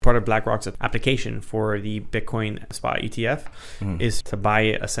part of BlackRock's application for the Bitcoin spot ETF is to buy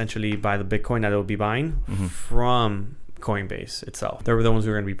it, essentially buy the Bitcoin that it will be buying from Coinbase itself. They're the ones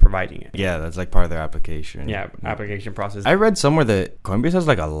who are going to be providing it. Yeah, that's like part of their application. Yeah, application process. I read somewhere that Coinbase has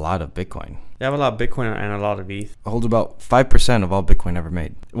like a lot of Bitcoin. They have a lot of Bitcoin and a lot of ETH. It holds about 5% of all Bitcoin ever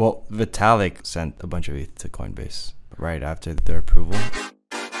made. Well, Vitalik sent a bunch of ETH to Coinbase right after their approval.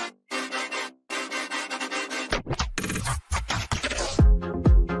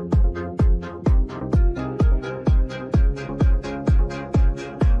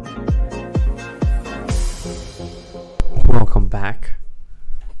 Welcome back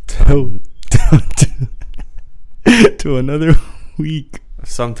to another week.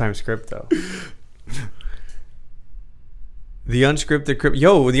 Sometimes crypto. The Unscripted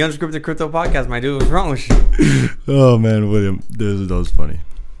Crypto podcast, my dude. What's wrong with you? Oh man, William, that was funny.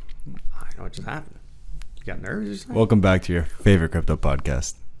 I know what just happened. You got nervous or something? Welcome back to your favorite crypto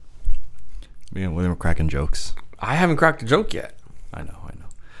podcast. Me and William are cracking jokes. I haven't cracked a joke yet. I know.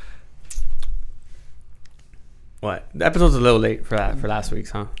 What? The episode's a little late for last week's,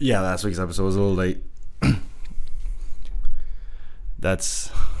 huh? Yeah, last week's episode was a little late.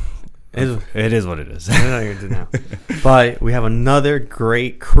 It is what it is. I know you're gonna do now. But we have another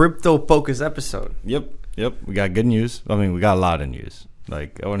great crypto-focused episode. Yep. We got good news. I mean, we got a lot of news.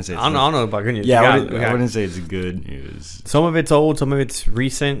 Like, I want to say... I don't know about good news. Yeah, I wouldn't say it's good news. Some of it's old, some of it's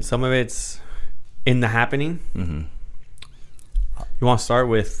recent, some of it's in the happening. Mm-hmm. You want to start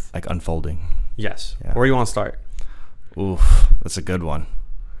with... Like unfolding. Yes. Yeah. Where do you want to start? Oof, that's a good one.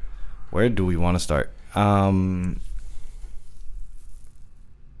 Where do we want to start? Some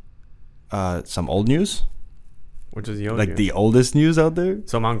old news? Which is the oldest? Like the oldest news out there?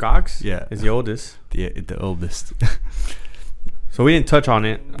 So Mt. Gox? Yeah. Is the oldest. The oldest. So we didn't touch on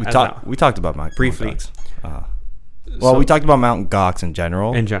it. We talked about Mt. briefly. Gox. We talked about Mt. Gox in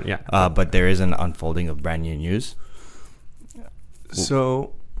general. Yeah. But there is an unfolding of brand new news.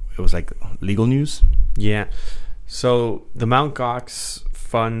 So it was like legal news. Yeah. So the Mt. Gox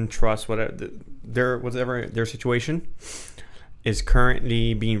Fund Trust, whatever their situation, is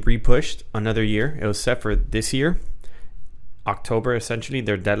currently being repushed another year. It was set for this year, October, essentially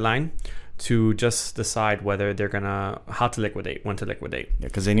their deadline, to just decide whether they're how to liquidate, when to liquidate. Yeah,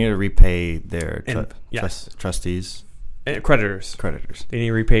 because they need to repay their trustees. Creditors. They need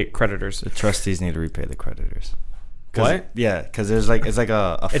to repay creditors. The trustees need to repay the creditors. What? Yeah, because it's like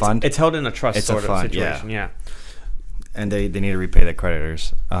a fund. It's held in a trust sort of situation. Yeah. And they need to repay the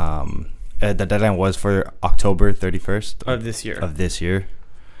creditors. The deadline was for October 31st of this year.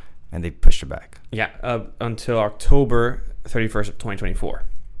 And they pushed it back. Yeah, until October 31st of 2024.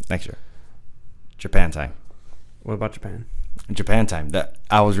 Next year. Japan time. What about Japan? Japan time. That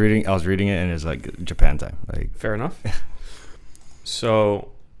I was reading it and it's like Japan time. Like, fair enough.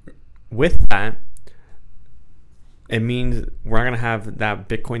 So with that, it means we're not going to have that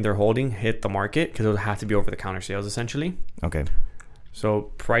Bitcoin they're holding hit the market because it would have to be over-the-counter sales, essentially. Okay.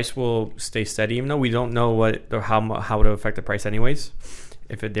 So price will stay steady, even though we don't know how it would affect the price anyways,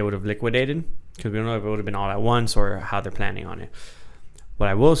 if they would have liquidated, because we don't know if it would have been all at once or how they're planning on it. What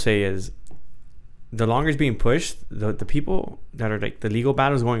I will say is, the longer it's being pushed, the people that are like the legal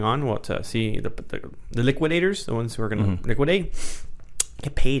battles going on, to see the liquidators, the ones who are going to liquidate,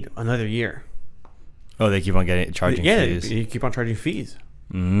 get paid another year. Oh, they keep on charging fees. Yeah, you keep on charging fees.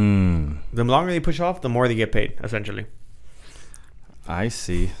 The longer they push off, the more they get paid, essentially. I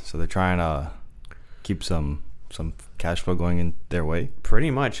see. So they're trying to keep some cash flow going in their way. Pretty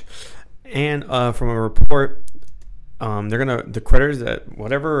much. And from a report, the creditors, that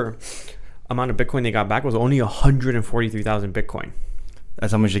whatever amount of Bitcoin they got back was only 143,000 Bitcoin.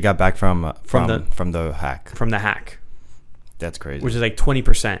 That's how much they got back from the hack. From the hack. That's crazy. Which is like 20%.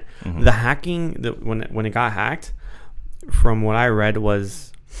 Mm-hmm. The hacking, when it got hacked, from what I read, it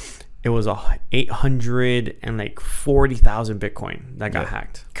was 840,000 Bitcoin that got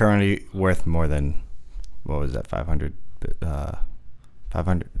hacked. Currently worth more than, what was that, 500?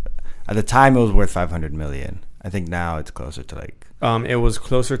 500. At the time, it was worth 500 million. I think now it's closer to like... it was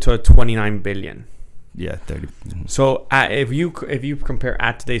closer to 29 billion. Yeah, 30. Mm-hmm. So if you compare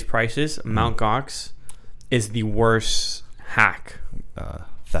at today's prices, Mt. Gox is the worst hack.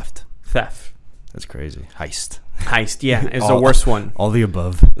 Theft. That's crazy. Heist, yeah. It's the worst one. All the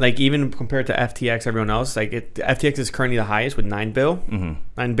above. Like, even compared to FTX, everyone else, like FTX is currently the highest with 9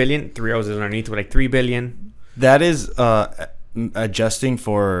 billion. 3 O's is underneath with like 3 billion. That is adjusting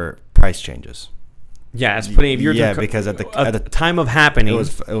for price changes. Yeah, it's putting. Because at the time of happening,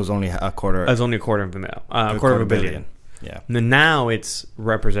 it was only a quarter. It was only a quarter of a billion. Yeah. And then now it's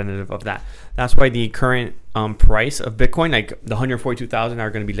representative of that. That's why the current price of Bitcoin, like the 142,000 are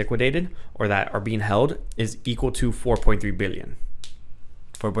going to be liquidated or that are being held, is equal to 4.3 billion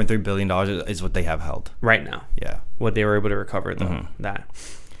 $4.3 billion is what they have held right now. Yeah. What they were able to recover that.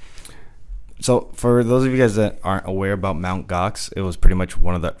 So for those of you guys that aren't aware about Mt. Gox, it was pretty much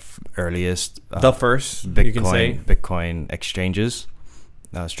one of the earliest The first, Bitcoin, you can say. Bitcoin exchanges.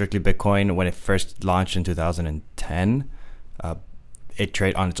 Strictly Bitcoin, when it first launched in 2010, it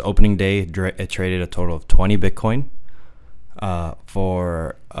on its opening day, it traded a total of 20 Bitcoin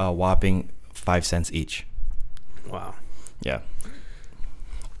for a whopping 5 cents each. Wow. Yeah.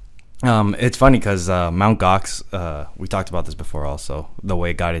 It's funny because Mt. Gox, we talked about this before also, the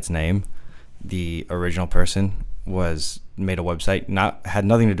way it got its name. The original person made a website, had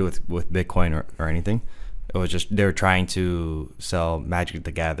nothing to do with Bitcoin or anything. It was just they were trying to sell Magic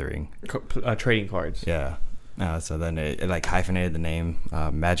the Gathering. Trading cards. Yeah. So then it like hyphenated the name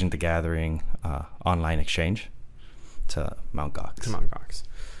Magic the Gathering online exchange to Mt. Gox.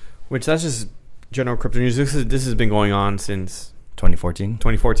 Which that's just general crypto news. This has been going on since 2014.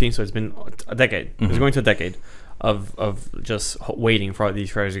 So it's been a decade. It's going to a decade of just waiting for all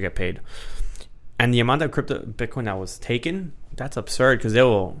these creditors to get paid. And the amount of Bitcoin that was taken, that's absurd because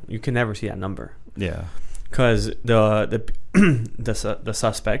you can never see that number. Yeah. Because the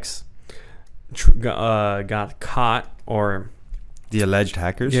suspects got caught, or the alleged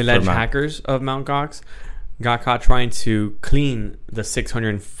hackers of Mt. Gox got caught trying to clean the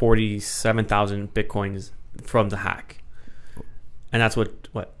 647,000 Bitcoins from the hack. And that's what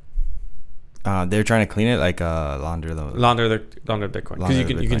they're trying to clean it, like launder the Bitcoin, because you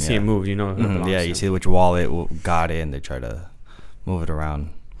can see it move. You know, who it belongs yeah, to. you see which wallet got it, and they try to move it around.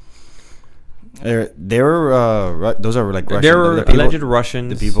 They were those are like Russian. They were alleged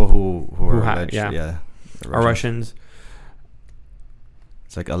Russians. The people who are alleged, are Russians.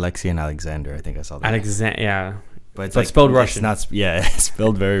 It's like Alexei and Alexander. I think I saw that. Yeah. But it's like spelled Russian. It's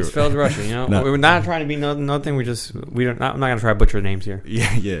spelled very. It's spelled Russian. You know, we're not trying to be nothing. I'm not gonna try to butcher names here. Yeah.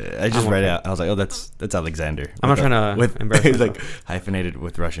 I just read it. I was like, oh, that's Alexander. I'm not trying to embarrass myself. Like hyphenated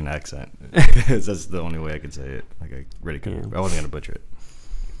with Russian accent. That's the only way I could say it. Like I really couldn't. Yeah. I wasn't gonna butcher it.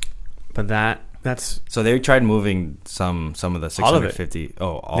 But that's so they tried moving some of the 650. They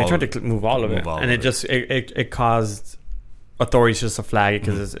tried to move all of it, and it caused authorities just to flag it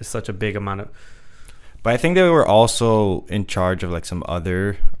because it's such a big amount of. But I think they were also in charge of like some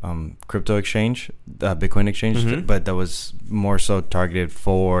other crypto exchange, Bitcoin exchange, but that was more so targeted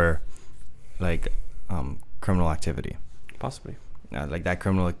for like criminal activity. Possibly. Like that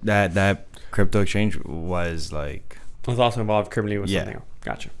crypto exchange was like. Was also involved criminally with something else.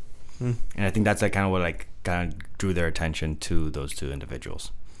 Gotcha. And I think that's like kind of what like kind of drew their attention to those two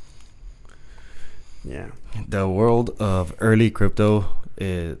individuals. Yeah. The world of early crypto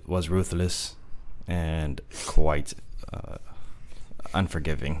was ruthless and quite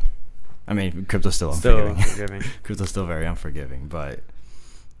unforgiving. I mean, crypto's still unforgiving. Crypto's still very unforgiving, but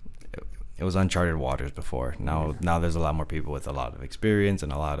it was uncharted waters before. Now there's a lot more people with a lot of experience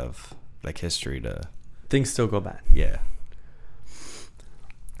and a lot of like history to. Things still go bad. Yeah.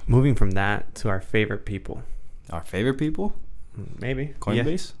 Moving from that to our favorite people. Our favorite people? Maybe.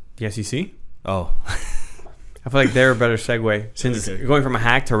 Coinbase? Yeah. The SEC? Oh. I feel like they're a better segue since going from a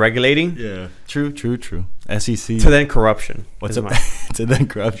hack to regulating. Yeah. True. SEC. To then corruption. To then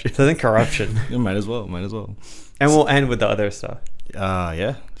corruption. Yeah, might as well. And we'll end with the other stuff.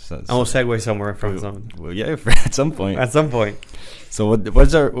 Yeah. And we'll segue somewhere from something. Well, yeah, at some point. So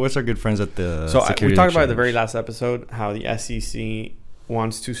what's our good friends at the we talked about at the very last episode how the SEC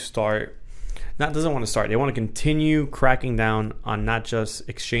wants to start. Doesn't want to start. They want to continue cracking down on not just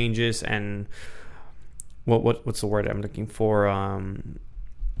exchanges and what's the word I'm looking for?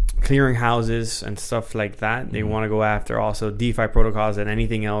 Clearing houses and stuff like that. They want to go after also DeFi protocols and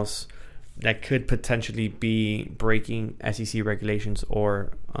anything else that could potentially be breaking SEC regulations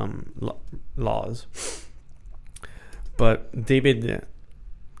or laws. But David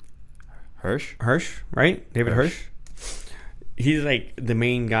Hirsch, right? David Hirsch. He's like the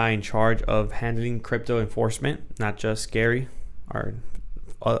main guy in charge of handling crypto enforcement, not just Gary, our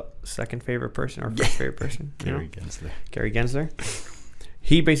second favorite person or first favorite person. Gary Gensler.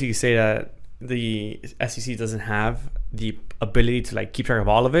 He basically said that the SEC doesn't have the ability to like keep track of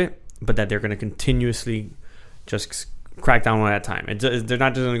all of it, but that they're going to continuously just crack down one at a time. They're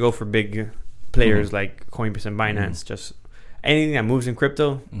not just going to go for big players like Coinbase and Binance. Just anything that moves in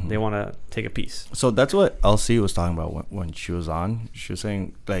crypto, they want to take a piece. So that's what Elsie was talking about when she was on. She was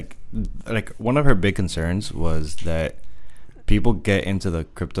saying like one of her big concerns was that people get into the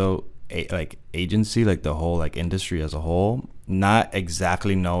crypto like agency, like the whole like industry as a whole, not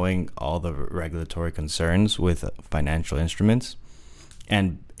exactly knowing all the regulatory concerns with financial instruments,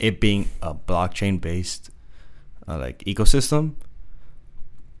 and it being a blockchain based like ecosystem,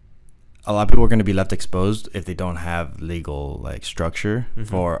 a lot of people are going to be left exposed if they don't have legal like structure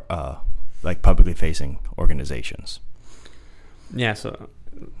for like publicly facing organizations. Yeah, so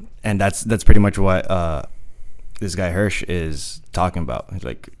and that's pretty much what this guy Hirsch is talking about. He's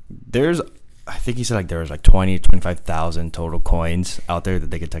like, I think he said like there was like 25,000 total coins out there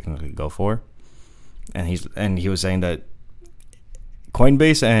that they could technically go for, and he was saying that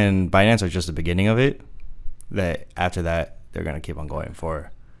Coinbase and Binance are just the beginning of it. That after that they're gonna keep on going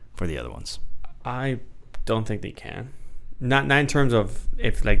for the other ones. I don't think they can. Not in terms of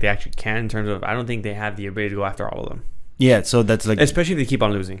if like they actually can. In terms of I don't think they have the ability to go after all of them. Yeah, so that's like especially if they keep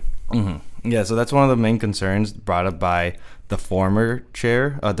on losing. Mm-hmm. Yeah, so that's one of the main concerns brought up by the former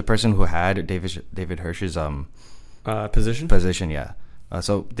chair, the person who had David Hirsch's position. Yeah.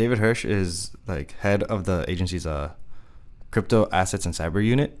 So David Hirsch is like head of the agency's crypto assets and cyber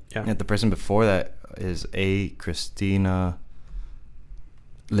unit. Yeah. And the person before that is Christina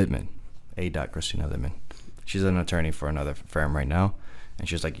Littman. Christina Littman. She's an attorney for another firm right now, and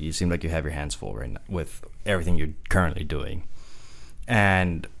she's like, you seem like you have your hands full right now with everything you're currently doing.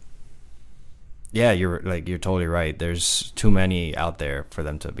 And yeah, you're totally right. There's too many out there for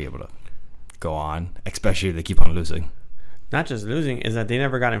them to be able to go on, especially if they keep on losing. Not just losing, is that they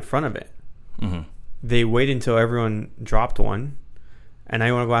never got in front of it. Mm-hmm. They waited until everyone dropped one, and now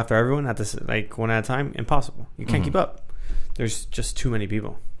you want to go after everyone at this like one at a time? Impossible. You can't keep up. There's just too many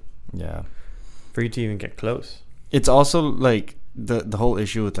people. Yeah. For you to even get close. It's also like the whole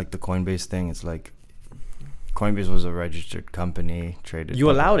issue with like the Coinbase thing. It's like Coinbase was a registered company, traded.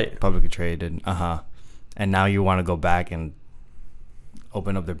 You allowed it. Publicly traded. And now you want to go back and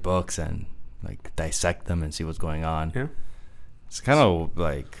open up their books and like dissect them and see what's going on. Yeah. It's kind of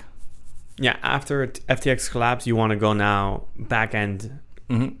like. Yeah, after FTX collapse, you want to go now back end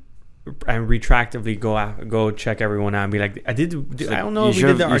and retractively go check everyone out and be like, I don't know if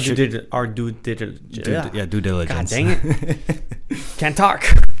we did our due diligence. Due diligence. God dang it. Can't talk.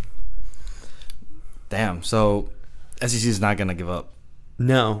 Damn. So SEC is not going to give up.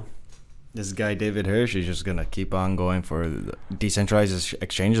 No. This guy, David Hirsch, is just going to keep on going for the decentralized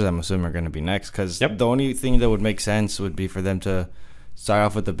exchanges. I'm assuming are going to be next, because the only thing that would make sense would be for them to start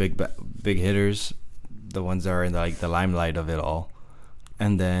off with the big hitters, the ones that are in the limelight of it all,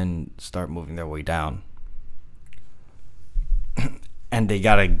 and then start moving their way down. And they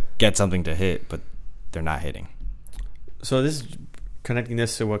gotta get something to hit, but they're not hitting. So this is connecting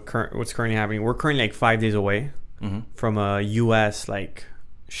this to what's currently happening. We're currently like 5 days away from a U.S. like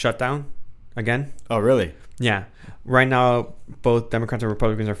shutdown again. Oh, really? Yeah. Right now, both Democrats and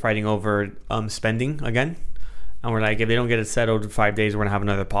Republicans are fighting over spending again. And we're like, if they don't get it settled in 5 days, we're going to have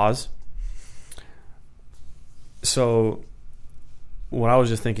another pause. So what I was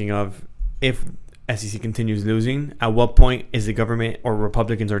just thinking of, if SEC continues losing, at what point is the government or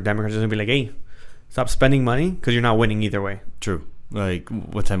Republicans or Democrats going to be like, hey, stop spending money because you're not winning either way? True. Like,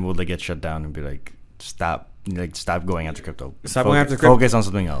 what time will they get shut down and be like, stop going after crypto? Going after crypto. Focus on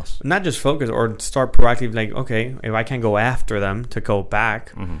something else. Not just focus, or start proactively like, okay, if I can't go after them to go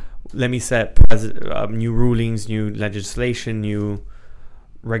back, let me set new rulings, new legislation, new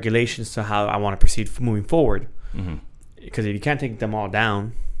regulations to how I want to proceed moving forward. Because if you can't take them all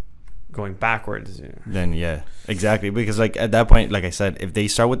down, going backwards, then yeah, exactly. Because like at that point, like I said, if they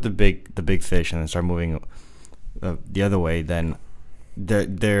start with the big fish and then start moving the other way, then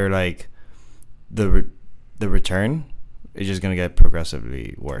they're like the return is just gonna get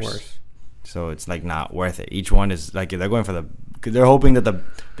progressively worse. So it's like not worth it. Each one is like, they're going for they're hoping that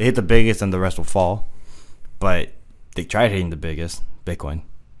they hit the biggest and the rest will fall, but they tried hitting the biggest, Bitcoin,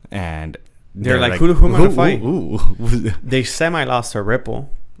 and they're like who am I gonna fight? They semi-lost to Ripple.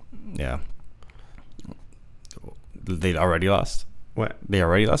 Yeah, they already lost. What? They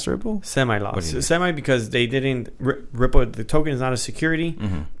already lost to Ripple? Semi-lost. Semi because they didn't. Ripple, the token is not a security,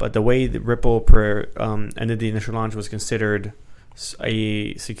 but the way that Ripple ended the initial launch was considered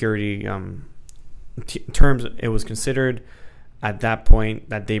a security terms. It was considered at that point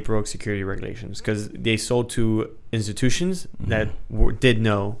that they broke security regulations because they sold to institutions that did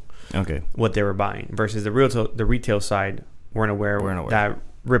know what they were buying, versus the retail side weren't aware that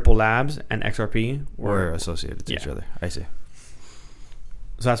Ripple Labs and XRP were associated to each other. I see.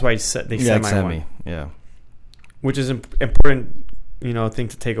 So that's why they semi. Yeah. Which is important, thing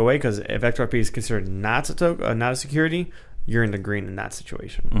to take away, because if XRP is considered not a security, you're in the green in that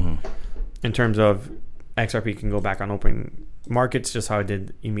situation. In terms of XRP can go back on open markets just how it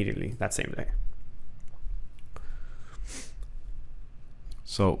did immediately that same day.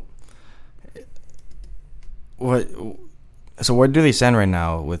 So, what? So where do they stand right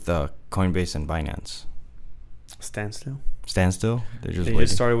now with Coinbase and Binance? Standstill. Standstill? They're just They waiting.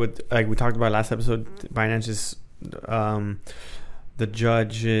 just started with, like we talked about last episode, Binance is the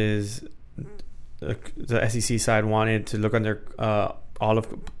judges, the SEC side wanted to look under all of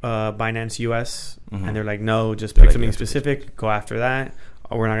Binance US, Mhm. and they're like, no, just They're pick like, something you have to specific, go after that,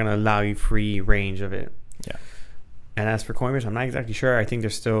 or we're not going to allow you free range of it. Yeah. And as for Coinbase, I'm not exactly sure. I think they're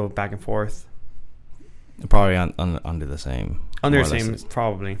still back and forth. Probably under the same. Under more the or less same,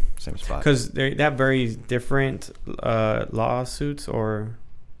 probably. same spot. Because they have very different lawsuits, or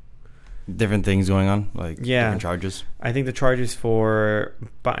Different things going on, like Yeah. different charges. I think the charges for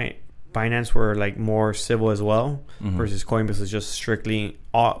Binance were like more civil as well, Mhm. versus Coinbase is just strictly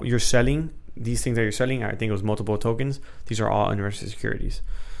you're selling these things that you're selling. I think it was multiple tokens. These are all unregistered securities,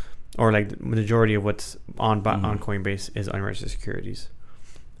 or like the majority of what's on on Coinbase is unregistered securities.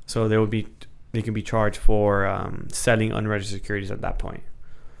 So they can be charged for selling unregistered securities at that point,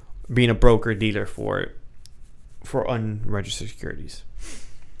 being a broker dealer for unregistered securities,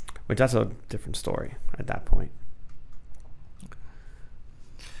 which that's a different story at that point.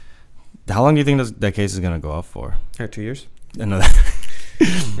 How long do you think that case is gonna go up for? 2 years. Another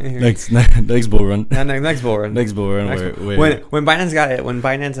next bull run. Next bull run. Next bull run. Next Where when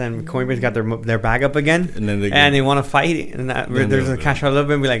Binance and Coinbase got their bag up again, and then they want to fight, and there's a cash out a little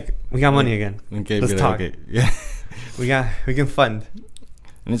bit, and be like, we got money again. Okay, Let's like, talk. okay, yeah. We can fund.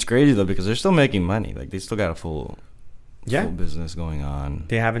 And it's crazy though because they're still making money. Like they still got a full Yeah, business going on.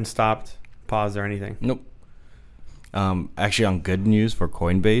 they haven't stopped, paused, or anything. Nope. Actually, on good news for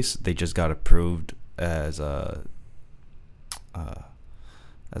Coinbase, they just got approved as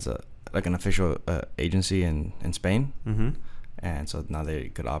like an official agency in Spain, Mm-hmm. and so now they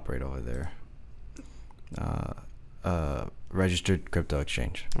could operate over there. Registered crypto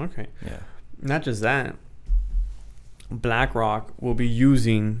exchange. Okay. Yeah. Not just that, BlackRock will be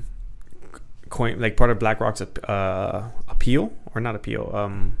using like part of BlackRock's appeal, or not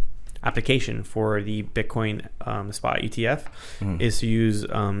appeal, application for the Bitcoin spot ETF Mhm. is to use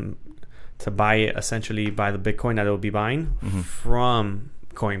to buy it, essentially buy the Bitcoin that it will be buying Mhm. from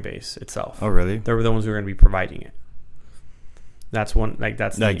Coinbase itself. Oh, really? They're the ones who are going to be providing it. That's one, like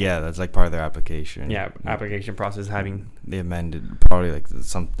that's Like the, yeah, that's like part of their application. application process having. They amended probably like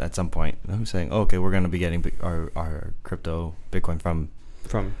at some point. I'm saying, oh, okay, we're gonna be getting our crypto Bitcoin from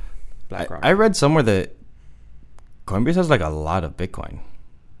BlackRock. I read somewhere that Coinbase has like a lot of Bitcoin.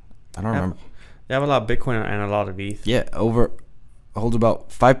 I don't remember. They have a lot of Bitcoin and a lot of ETH. Yeah, holds about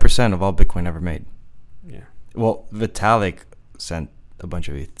 5% of all Bitcoin ever made. Yeah. Well, Vitalik sent a bunch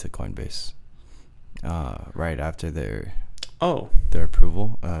of ETH to Coinbase right after their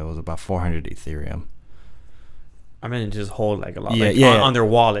approval. It was about 400 Ethereum. I mean, just hold like a lot, on their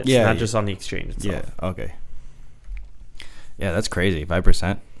wallets, not just on the exchange itself. Yeah. Okay. Yeah, that's crazy.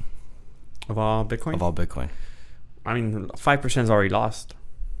 5% Of all Bitcoin. of all Bitcoin. I mean, 5% is already lost.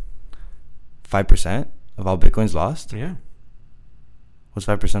 5% of all Bitcoin's lost. Yeah. What's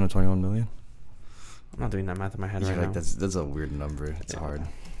 5% of 21 million? I'm not doing that math in my head right like now. that's a weird number. It's Yeah. hard.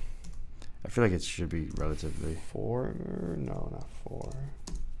 I feel like it should be relatively 4? No, not 4.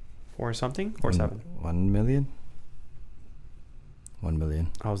 4 something or 7? 1 million. 1 million.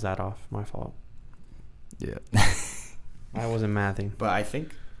 I was that off. My fault. Yeah. I wasn't mathing. But I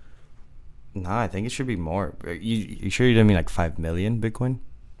think I think it should be more. You sure you didn't mean like 5 million Bitcoin?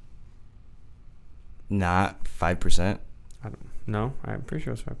 Not 5%. No, I'm pretty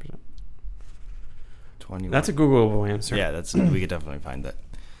sure it's 5%. 21. That's a Googleable answer. Yeah, we could definitely find that.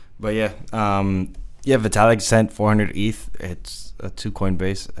 But yeah, Vitalik sent 400 ETH. It's to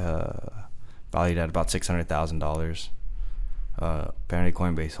Coinbase, valued at about $600,000. Apparently,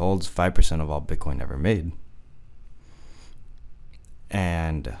 Coinbase holds 5% of all Bitcoin ever made.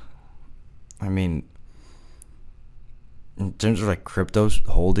 And I mean, in terms of like crypto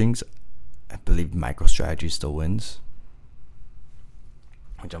holdings, I believe MicroStrategy still wins.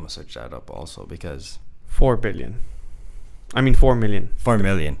 Which I'm gonna search that up also because 4 billion. I mean, 4 million. 4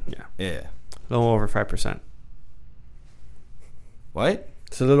 million. Yeah. Yeah. A little over 5%. What?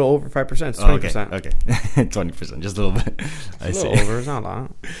 It's a little over 5%. It's 20%. Okay. 20%. Just a little bit. It's a little over. It's not a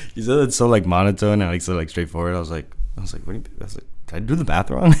lot. You said it's so like monotone and like so like straightforward. I was like, what do you? I was like, did I do the math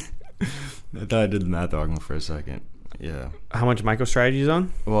wrong? I thought I did the math wrong for a second. Yeah. How much MicroStrategy is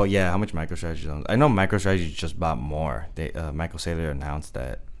on? Well, yeah. How much MicroStrategy owns? I know MicroStrategy just bought more. Michael Saylor announced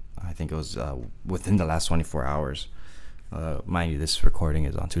that. I think it was within the last 24 hours. Mind you, this recording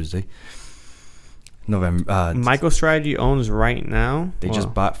is on Tuesday. November. MicroStrategy owns right now. They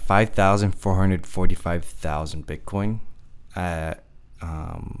just bought 5,445,000 Bitcoin at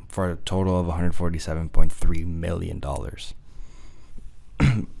for a total of $147.3 million.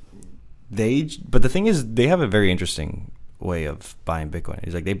 But the thing is, they have a very interesting way of buying Bitcoin.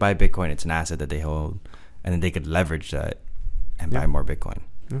 It's like they buy Bitcoin; it's an asset that they hold, and then they could leverage that and buy more Bitcoin.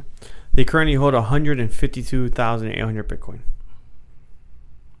 Yeah. They currently hold 152,800 Bitcoin.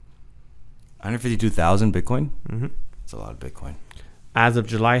 152,000 Bitcoin. Mm-hmm. That's a lot of Bitcoin. As of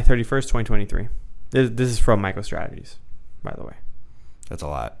July 31st, 2023. This is from MicroStrategies, by the way. That's a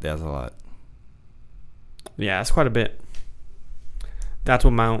lot. That's a lot. Yeah, that's quite a bit. That's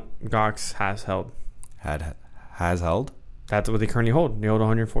what Mt. Gox has held. Has held? That's what they currently hold. They hold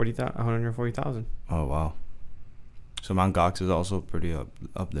 140,000. Oh, wow. So Mt. Gox is also pretty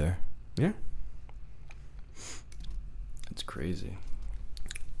up there. Yeah. It's crazy.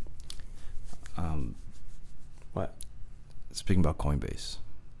 What? Speaking about Coinbase.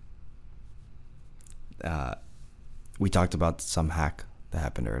 We talked about some hack that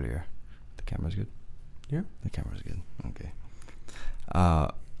happened earlier. The camera's good? Yeah. The camera's good. Okay.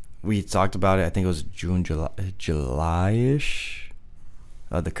 We talked about it, I think it was July-ish.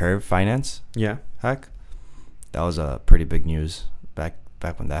 The Curve Finance hack. That was a pretty big news back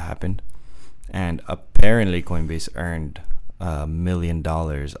when that happened. And apparently Coinbase earned $1 million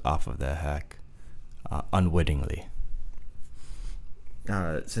off of that hack unwittingly.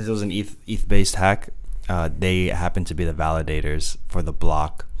 Since it was an ETH-based hack, they happened to be the validators for the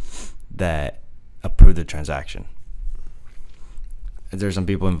block that approved the transaction. There's some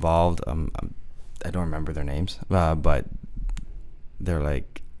people involved. I don't remember their names, but they're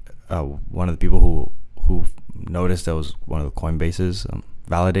like one of the people who noticed that was one of the Coinbase's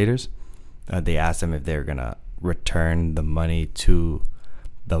validators. They asked them if they're gonna return the money to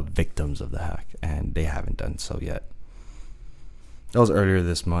the victims of the hack, and they haven't done so yet. That was earlier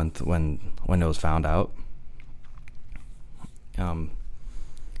this month when it was found out.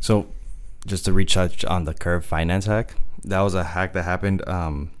 So just to retouch on the Curve Finance hack, that was a hack that happened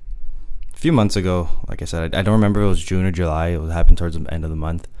a few months ago. Like I said, I don't remember if it was June or July. It happened towards the end of the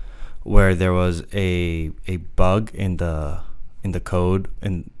month, where there was a bug in the code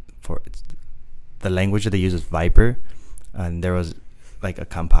for the language that they use is Viper, and there was like a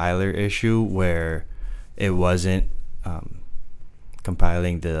compiler issue where it wasn't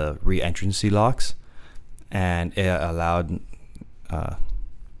compiling the re-entrancy locks, and it allowed a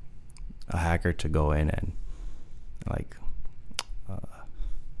hacker to go in and like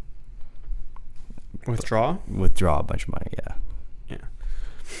withdraw a bunch of money. Yeah.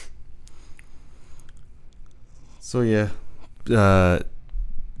 So yeah,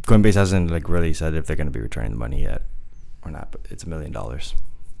 Coinbase hasn't like really said if they're going to be returning the money yet or not, but it's $1 million.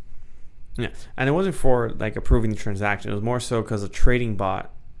 Yeah, and it wasn't for like approving the transaction. It was more so because a trading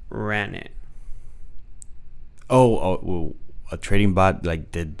bot ran it. Well, a trading bot like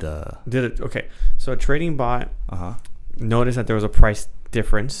did it. Okay, so a trading bot noticed that there was a price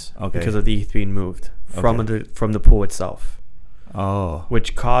difference because of the ETH being moved from the pool itself. Oh,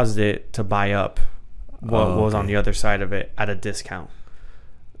 which caused it to buy up what was on the other side of it at a discount.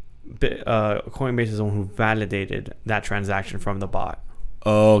 Coinbase is the one who validated that transaction from the bot.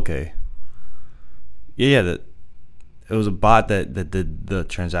 Oh, okay. Yeah, that it was a bot that did the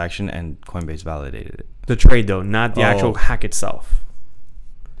transaction, and Coinbase validated it. The trade, though, not the actual hack itself.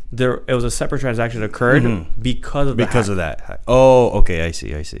 It was a separate transaction that occurred because of that hack. Oh, okay, I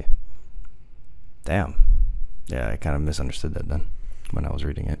see. Damn. Yeah, I kind of misunderstood that then when I was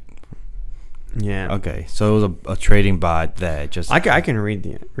reading it. Yeah. Okay, so it was a trading bot that just... I can read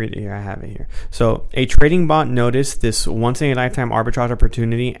it here. I have it here. So, a trading bot noticed this once-in-a-lifetime arbitrage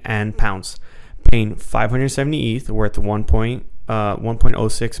opportunity and pounced, paying 570 ETH, worth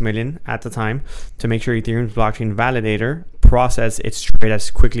 1.06 million at the time, to make sure Ethereum's blockchain validator processed its trade as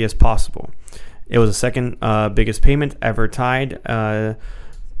quickly as possible. It was the second biggest payment ever tied to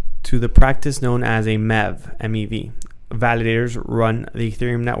the practice known as a MEV. Validators run the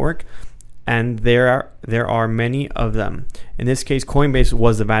Ethereum network, and there are many of them. In this case, Coinbase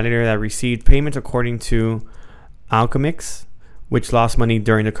was the validator that received payment according to Alchemix, which lost money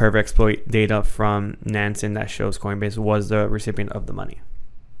during the Curve exploit data from Nansen that shows Coinbase was the recipient of the money.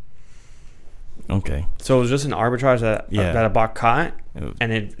 Okay. So it was just an arbitrage that a bot caught,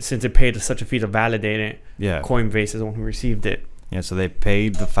 and since it paid such a fee to validate it, Coinbase is the one who received it. Yeah, so they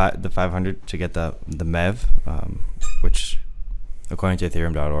paid the 500 to get the MEV, which according to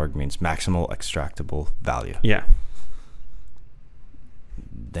Ethereum.org means maximal extractable value. Yeah.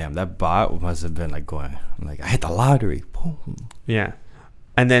 Damn, that bot must have been like going like, I hit the lottery. Boom. Yeah.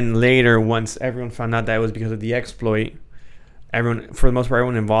 And then later, once everyone found out that it was because of the exploit, everyone, for the most part,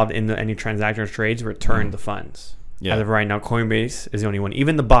 everyone involved in any transaction or trades returned the funds. Yeah. As of right now, Coinbase is the only one.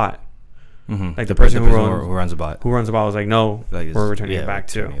 Even the bot, Mm-hmm. like the person who runs the bot, was like, no, like we're returning it back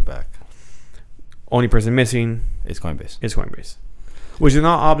too. It back. Only person missing It's Coinbase. is Coinbase, which is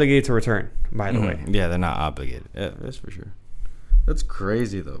not obligated to return, by the way. Yeah, they're not obligated. Yeah, that's for sure. That's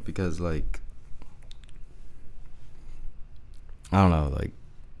crazy though, because like, I don't know, like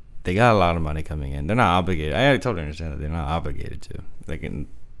they got a lot of money coming in. They're not obligated. I totally understand that they're not obligated to. Like,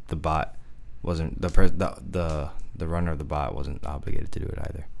 the bot wasn't the runner of the bot wasn't obligated to do it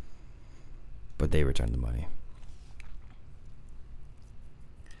either. But they returned the money.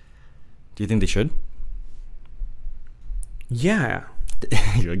 Do you think they should? Yeah.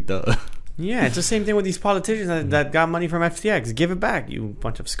 You're like, duh. Yeah, it's the same thing with these politicians that got money from FTX. Give it back, you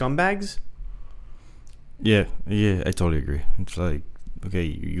bunch of scumbags. Yeah, I totally agree. It's like, okay,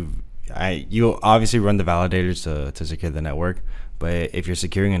 you obviously run the validators to secure the network, but if you're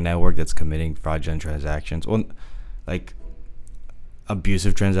securing a network that's committing fraudulent transactions, well, like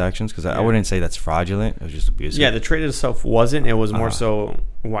abusive transactions, because I wouldn't say that's fraudulent, it was just abusive. Yeah, the trade itself wasn't. It was more so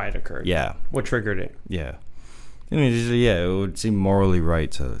why it occurred. Yeah. What triggered it. Yeah. I mean, it would seem morally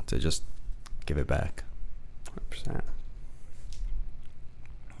right to just give it back. 100%.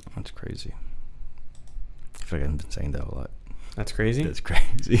 That's crazy. I feel like I've been saying that a lot. That's crazy? That's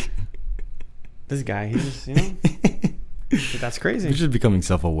crazy. This guy, he's that's crazy. He's just becoming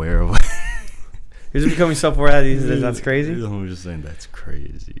self-aware of He's just becoming self-aware that that's crazy? I'm just saying that's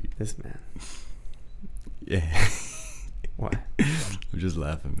crazy. This man. Yeah. What? I'm just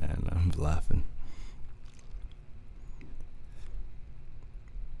laughing, man. I'm laughing.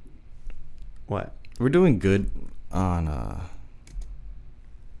 What? We're doing good on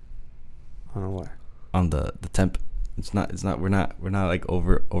what? On the temp. It's not we're not like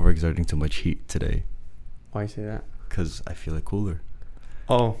overexerting too much heat today. Why you say that? Cuz I feel it cooler.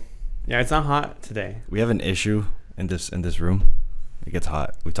 Oh. Yeah, it's not hot today. We have an issue in this room. It gets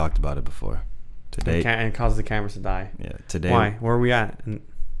hot. We talked about it before. Today and it causes the cameras to die. Yeah, today. Why? Where are we at?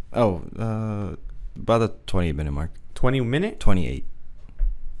 About the 20-minute mark. 20 minute? 28.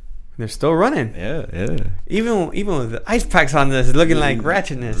 They're still running. Yeah. Even with the ice packs on this, looking like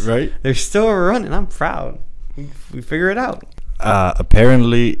ratchetness. Right? They're still running. I'm proud. We figure it out.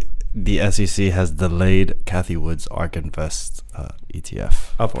 Apparently, the SEC has delayed Cathie Wood's ARK Invest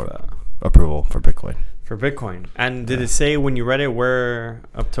ETF approval for Bitcoin. For Bitcoin. And did it say when you read it where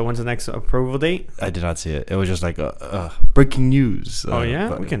up to when's the next approval date? I did not see it. It was just like breaking news.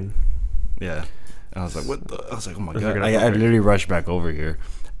 Yeah? We can. Yeah. And I was like, what the? I was like, oh my God. I literally rushed back over here.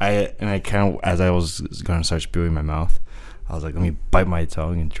 I kind of, as I was going to start spewing my mouth, I was like, let me bite my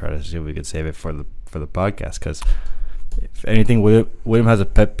tongue and try to see if we could save it for the podcast. Because if anything, William has a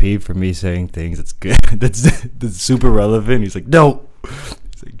pet peeve for me saying things that's good, that's super relevant. He's like, no.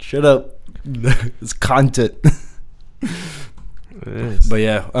 He's like, shut up. It's content. It is. But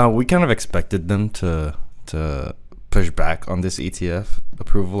yeah, we kind of expected them to push back on this ETF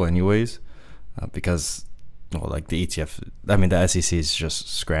approval anyways, because like the ETF, I mean the SEC is just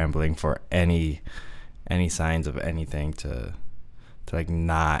scrambling for any signs of anything to like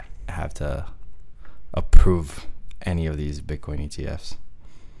not have to approve any of these Bitcoin ETFs.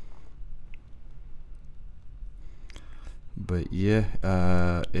 But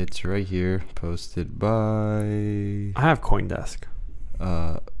yeah, it's right here, posted by I have CoinDesk.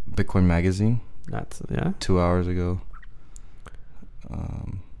 Bitcoin Magazine. That's 2 hours ago.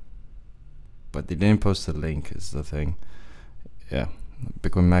 But they didn't post the link is the thing. Yeah.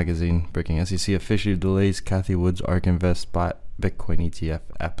 Bitcoin Magazine breaking: SEC officially delays Cathie Wood's ARK Invest spot Bitcoin ETF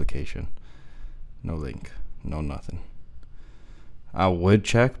application. No link. No nothing. I would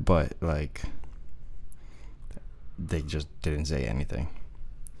check, but like they just didn't say anything.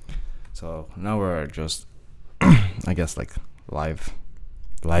 So now we're just I guess like live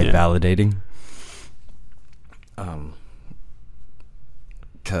validating.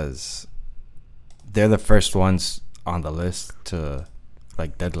 Cause they're the first ones on the list to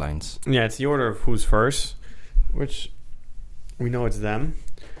like deadlines. Yeah, it's the order of who's first, which we know it's them.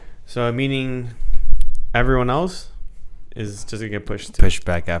 So meaning everyone else is just gonna get pushed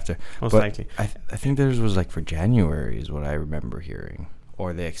back after. Most likely. I think theirs was like for January is what I remember hearing.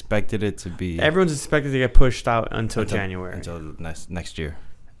 Or they expected it to be. Everyone's expected to get pushed out until January. Until next year.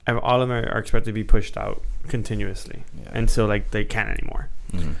 All of them are expected to be pushed out continuously until like they can't anymore.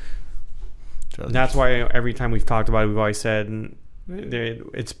 Mm-hmm. So that's why every time we've talked about it, we've always said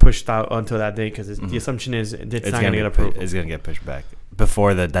it's pushed out until that day because the assumption is it's not going to get approved. It's going to get pushed back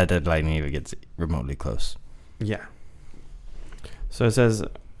before that deadline even gets remotely close. Yeah. So it says,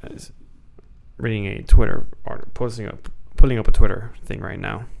 reading a Twitter article, pulling up a Twitter thing right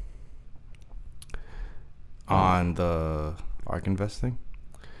now. On the ARK Invest thing?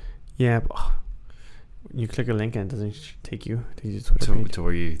 Yeah, but, you click a link and it doesn't take you to Twitter page. To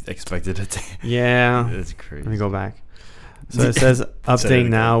where you expected it to. Yeah. That's crazy. Let me go back. So it says, update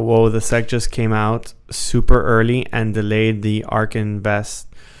now. Whoa, the SEC just came out super early and delayed the ARK Invest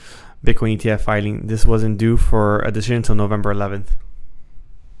Bitcoin ETF filing. This wasn't due for a decision until November 11th.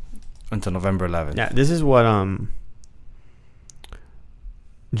 Until November 11th. Yeah, this is what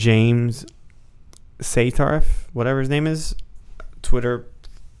James Saytarf, whatever his name is, tweeter,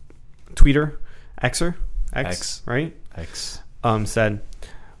 X, right? X. Said,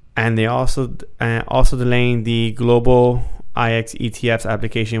 and they also delaying the global IX ETFs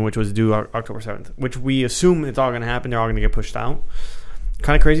application, which was due October 7th, which we assume it's all going to happen. They're all going to get pushed out.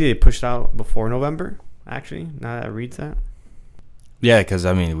 Kind of crazy they pushed out before November, actually, now that I read that. Yeah, because,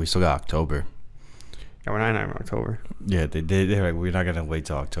 I mean, we still got October. Yeah, we're not in October. Yeah, they're like, we're not going to wait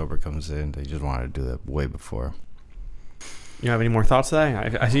till October comes in. They just wanted to do that way before. You have any more thoughts today?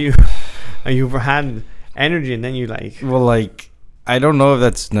 I see you've had energy and then you like... Well, like, I don't know if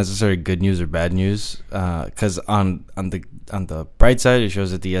that's necessarily good news or bad news, because on the bright side, it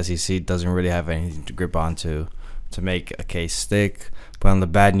shows that the SEC doesn't really have anything to grip onto to make a case stick. But on the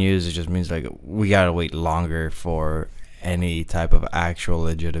bad news, it just means like we gotta wait longer for any type of actual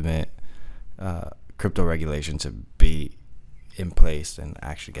legitimate crypto regulation to be in place and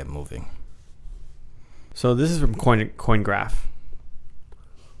actually get moving. So this is from Cointelegraph,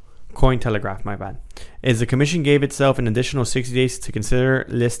 my bad. Is the commission gave itself an additional 60 days to consider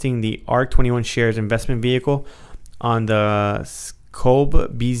listing the ARK21 shares investment vehicle on the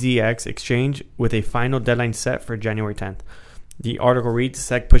SCOB BZX exchange with a final deadline set for January 10th. The article reads,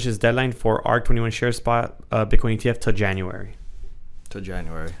 SEC pushes deadline for ARK21 share spot Bitcoin ETF to January.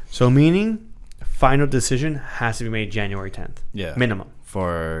 So meaning final decision has to be made January 10th. Yeah. Minimum.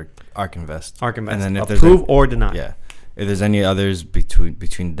 For ARK Invest. ARK Invest. And then if approve or deny. Yeah. If there's any others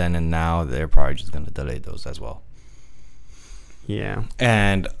between then and now, they're probably just going to delay those as well. Yeah.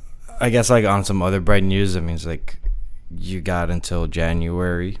 And I guess like on some other bright news, it means like you got until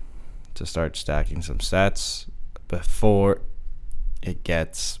January to start stacking some sats before it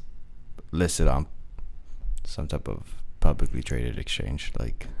gets listed on some type of publicly traded exchange.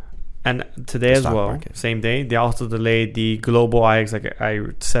 And today as well, market. Same day, they also delayed the global IX, like I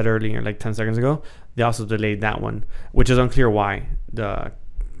said earlier, like 10 seconds ago. They also delayed that one, which is unclear why.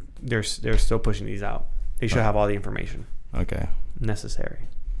 They're still pushing these out. They should have all the information necessary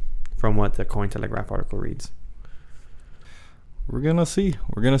from what the Cointelegraph article reads. We're gonna see,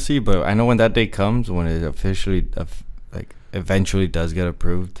 but I know when that day comes, when it officially eventually does get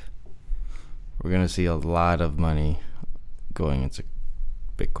approved, we're gonna see a lot of money going into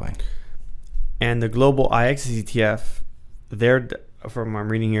Bitcoin. And the global IX ETF, from what I'm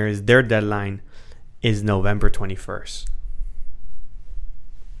reading here, is their deadline is November 21st.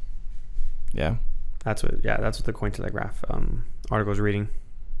 Yeah. That's what the Cointelegraph article is reading.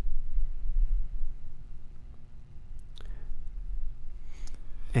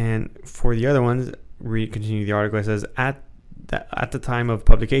 And for the other ones, continue the article. It says at the time of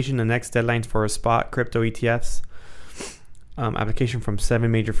publication, the next deadline for a spot crypto ETFs application from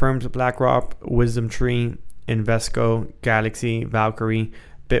 7 major firms: BlackRock, WisdomTree, Invesco, Galaxy, Valkyrie,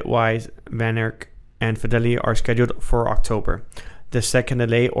 Bitwise, VanEck, and Fidelity are scheduled for October. The SEC can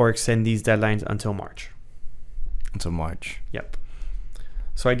delay or extend these deadlines until March. Yep.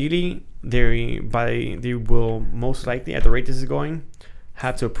 So ideally, they will most likely, at the rate this is going,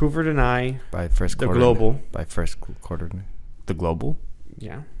 have to approve or deny by first quarter. The global.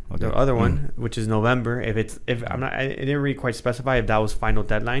 Yeah. Okay. The other one, which is November, I didn't really quite specify if that was final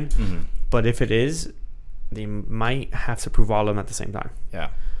deadline, but if it is, they might have to approve all of them at the same time. Yeah.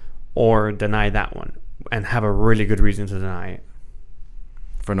 Or deny that one and have a really good reason to deny it.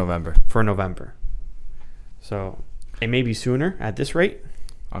 For November. So it may be sooner at this rate.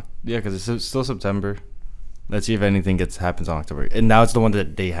 Yeah, because it's still September. Let's see if anything happens on October. And now it's the one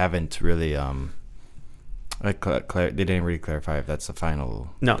that they haven't really they didn't really clarify if that's the final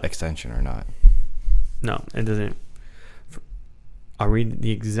extension or not. No, it doesn't. I'll read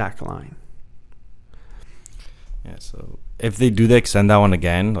the exact line. Yeah, so if they do extend that one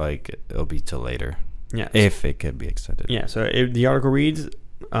again, it'll be till later. Yeah. If it could be extended. Yeah, so if the article reads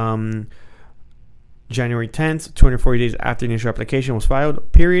January 10th, 240 days after the initial application was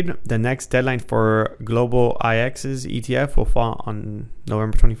filed, period. The next deadline for global IX's ETF will fall on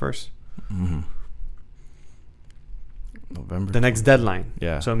November 21st. Mm-hmm. November. The next deadline.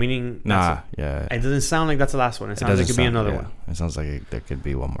 Yeah. So meaning Yeah. it doesn't sound like that's the last one. It sounds like it could be another one. It sounds like there could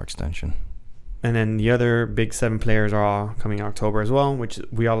be one more extension. And then the other big 7 players are all coming in October as well, which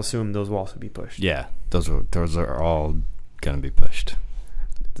we all assume those will also be pushed. Yeah, those are all gonna be pushed.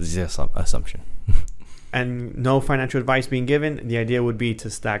 This is the assumption. And no financial advice being given. The idea would be to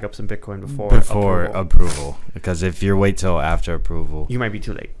stack up some Bitcoin before approval. Because if you wait till after approval, you might be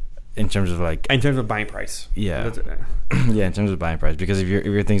too late. In terms of buying price. Yeah. Yeah, in terms of buying price. Because if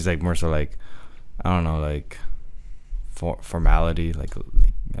your thing's like more so like, I don't know, like formality, then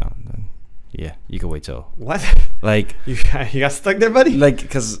yeah, you can wait till. What? Like you got stuck there, buddy? Like,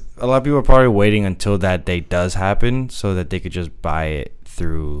 because a lot of people are probably waiting until that date does happen so that they could just buy it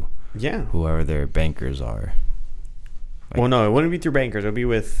through whoever their bankers are. Well, no, it wouldn't be through bankers.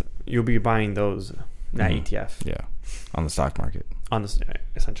 You'll be buying that ETF. Yeah, on the stock market.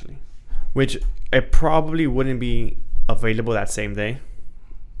 Essentially. Which it probably wouldn't be available that same day.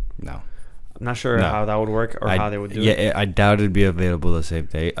 No. I'm not sure how that would work or how they would do it. Yeah, I doubt it'd be available the same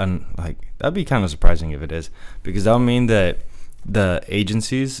day. And that'd be kind of surprising if it is, because that would mean that the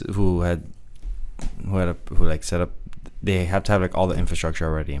agencies who set up, they have to have all the infrastructure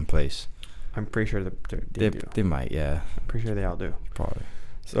already in place. I'm pretty sure they do. They might, yeah. I'm pretty sure they all do. Probably.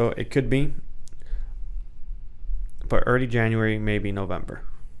 So it could be, but early January, maybe November.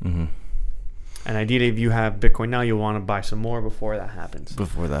 Mm-hmm. And ideally, if you have Bitcoin now, you'll want to buy some more before that happens.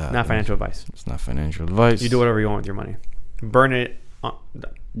 Not financial advice. It's not financial advice. You do whatever you want with your money. Burn it.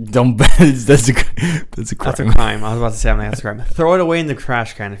 Don't bet. That's a crime. That's a crime. I was about to say that's a crime. Throw it away in the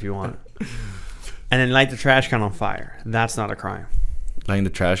trash can if you want. And then light the trash can on fire. That's not a crime. Lighting the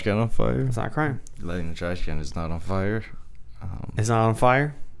trash can on fire? It's not a crime. Lighting the trash can is not on fire. It's not on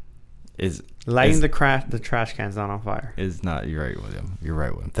fire? Lighting the trash can is not on fire. Is not. You're right, William. You're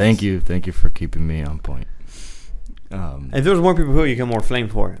right, William. Thank you for keeping me on point. If there was more people who you get more flame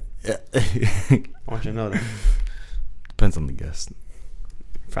for it. Yeah. I want you to know that. Depends on the guest.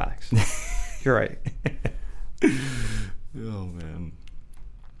 Facts. You're right. Oh man.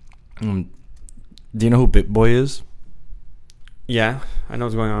 Do you know who BitBoy is? Yeah, I know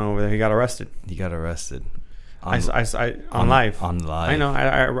what's going on over there. He got arrested. On live. On live. I know.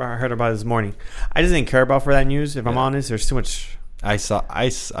 I heard about it this morning. I just didn't care about for that news. If I'm honest, there's too much. I saw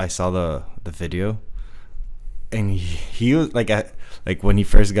the video, and he was like when he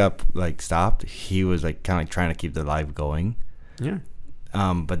first got stopped, he was kind of trying to keep the live going. Yeah.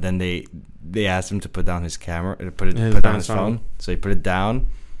 But then they asked him to put down his camera, put down his phone. So he put it down,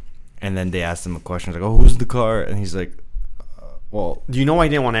 and then they asked him a question like, "Oh, who's the car?" And he's like, well, do you know why he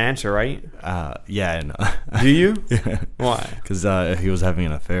didn't want to answer, right? Yeah, I know. Do you? Yeah. Why? Because he was having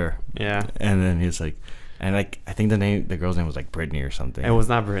an affair. Yeah. And then he was like, I think the girl's name was Brittany or something. It was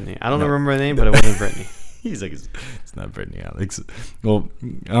not Brittany. I don't remember the name, but it wasn't Brittany. He's like, it's not Brittany, Alex. Well,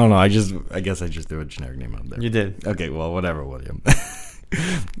 I don't know. I guess I just threw a generic name out there. You did. Okay, well, whatever, William.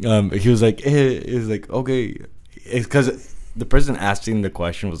 He was like, okay, it's because the person asking the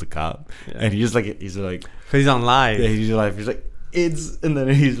question was a cop, and he's like, because he's on live. Yeah, he's like. And then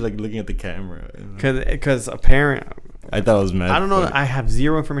he's looking at the camera. Because apparently, I thought it was mad. I don't know. I have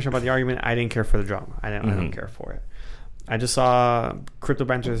zero information about the argument. I didn't care for the drama. I don't care for it. I just saw Crypto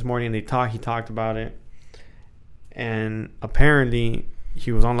Banter this morning. He talked about it, and apparently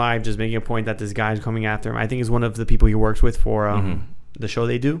he was on live just making a point that this guy's coming after him. I think it's one of the people he works with for the show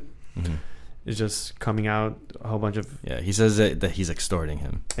they do. Mm-hmm. It's just coming out a whole bunch of he says that he's extorting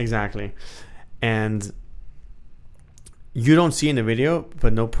him. Exactly, and. You don't see in the video,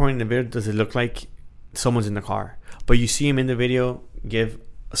 but no point in the video does it look like someone's in the car. But you see him in the video give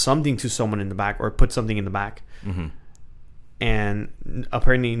something to someone in the back or put something in the back. Mm-hmm. And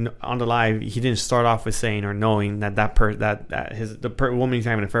apparently on the live, he didn't start off with saying or knowing that the woman he's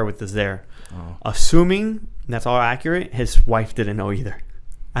having an affair with is there. Oh. Assuming that's all accurate, his wife didn't know either.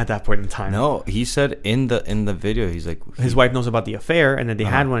 At that point in time. No, he said in the video, he's like... His wife knows about the affair and that they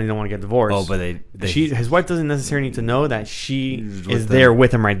had one and they don't want to get divorced. Oh, but his wife doesn't necessarily need to know that she is there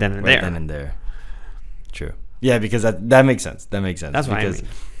with him right then and there. Right then and there. True. Yeah, because that makes sense. That's what I mean.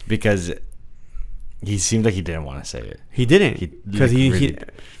 Because he seemed like he didn't want to say it. He didn't. Because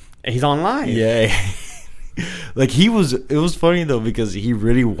he's on live. Yeah. It was funny though because he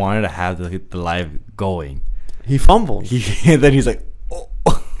really wanted to have the live going. He fumbled. And then he's like...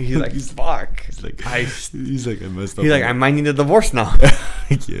 He's like, fuck. He's like, I messed up. He's like, I might need a divorce now.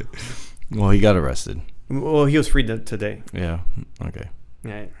 Yeah. Well, he got arrested. Well, he was freed today. Yeah. Okay.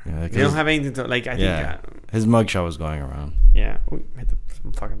 Yeah. They don't have anything to, I think. His mugshot was going around. Yeah. We hit the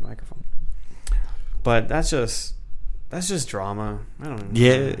fucking microphone. But that's just drama. I don't know.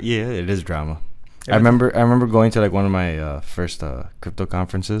 Yeah, it is drama. I remember going to like one of my first crypto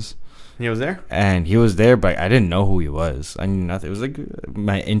conferences. He was there? And he was there, but I didn't know who he was. I knew nothing. It was like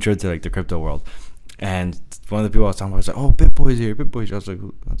my intro to like the crypto world. And one of the people I was talking about was like, "Oh, BitBoy's here, BitBoy." I was like,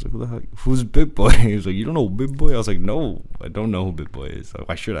 "Who the heck? Who's BitBoy?" He was like, "You don't know BitBoy?" I was like, "No, I don't know who BitBoy is. So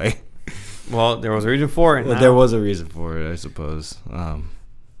why should I?" Well, there was a reason for it. Well, there was a reason for it, I suppose.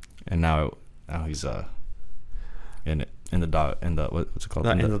 And now he's in the dog in the what's it called?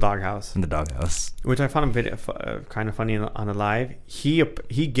 In the doghouse. In the doghouse. Which I found a bit kind of funny on a live. He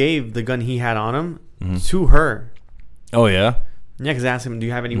gave the gun he had on him to her. Oh yeah. Yeah, because I asked him, "Do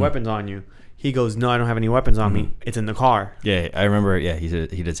you have any weapons on you?" He goes, "No, I don't have any weapons on me. It's in the car." Yeah, I remember. Yeah, he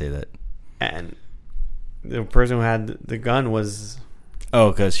did say that. And the person who had the gun was...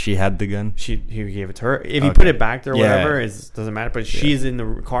 Oh, because she had the gun? He gave it to her. If he put it back there or whatever, it doesn't matter. But she's in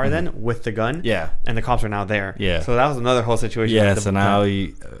the car then with the gun. Yeah. And the cops are now there. Yeah. So that was another whole situation. Yeah, so now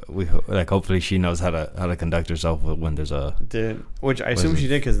we like hopefully she knows how to conduct herself when there's a... Which I assume she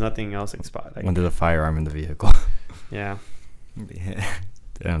did because nothing else expired. When there's a firearm in the vehicle. Yeah.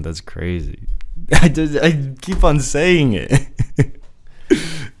 Damn, that's crazy. I keep on saying it.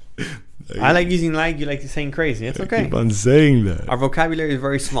 I like using like, you like saying crazy. It's okay. I keep on saying that. Our vocabulary is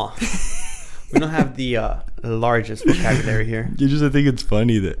very small. We don't have the largest vocabulary here. I think it's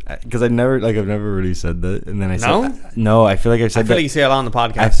funny that because I've never really said that, and then I feel like I said that. I feel like you say it a lot on the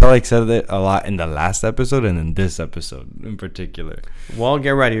podcast. I felt like I said that a lot in the last episode and in this episode in particular. Well,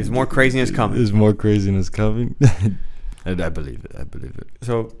 get ready. There's more craziness coming. There's more craziness coming. I believe it.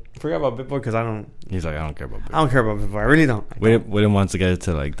 So forget about BitBoy because I don't. He's like, I don't care about BitBoy. I don't care about BitBoy. I really don't. William wants to get it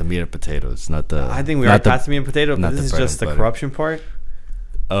to like the meat and potatoes, not the. I think we are past the meat and potato, but this is just the corruption part.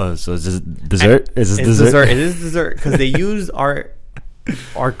 Oh, so is this dessert? Is this dessert? It is dessert because they used our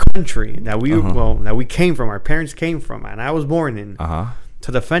country that we that we came from, our parents came from, and I was born in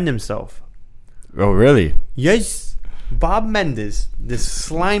to defend himself. Oh, really? Yes. Bob Menendez, this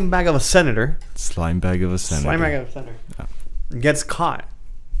slime bag of a senator, gets caught.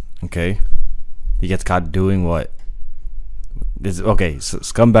 Okay, he gets caught doing what?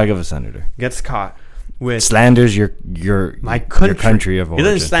 Scumbag of a senator gets caught with slanders your country of origin.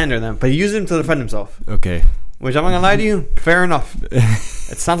 He doesn't slander them, but he used them to defend himself. Okay, which I'm not gonna lie to you, fair enough.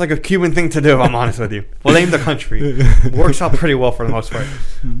 It sounds like a Cuban thing to do, if I'm honest with you. Blame the country. Works out pretty well for the most part.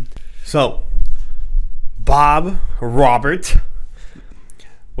 So Bob Robert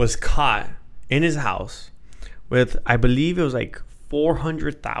was caught in his house with, I believe it was like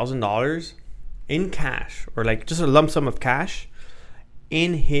 $400,000 in cash, or like just a lump sum of cash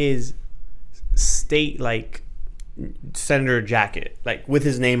in his state like senator jacket, like with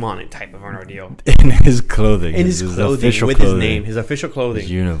his name on it, type of an ordeal. In his clothing, his official with clothing. His name, his official clothing,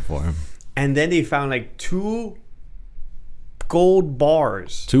 his uniform. And then they found like 2 gold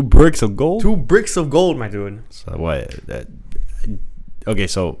bars. 2 bricks of gold? 2 bricks of gold, my dude. So what? Okay,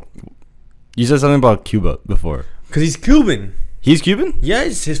 so you said something about Cuba before. Because he's Cuban. He's Cuban?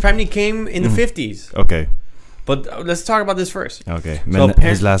 Yes, his family came in the 50s. Okay. But let's talk about this first. Okay.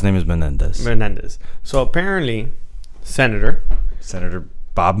 His last name is Menendez. So apparently, Senator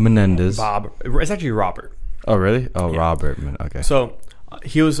Bob Menendez. It's actually Robert. Oh, really? Oh, yeah. Robert. Okay. So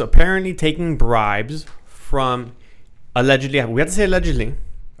he was apparently taking bribes from... Allegedly, we have to say allegedly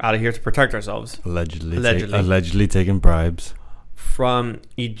out of here to protect ourselves. Allegedly taking bribes from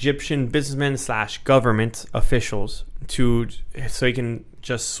Egyptian businessmen / government officials so he can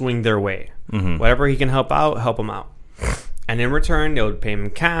just swing their way. Whatever he can help him out. And in return, they would pay him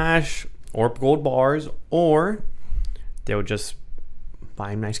cash or gold bars, or they would just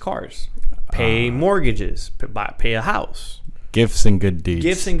buy him nice cars, pay mortgages, pay a house. Gifts and good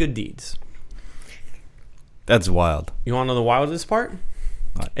deeds. That's wild. You want to know the wildest part?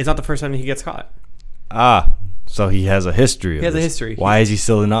 What? It's not the first time he gets caught. So he has a history. He has a history. Why is he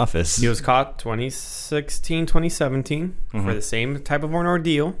still in office? He was caught 2016, 2017 for the same type of an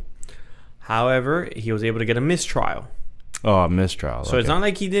ordeal. However, he was able to get a mistrial. Oh, a mistrial. So it's not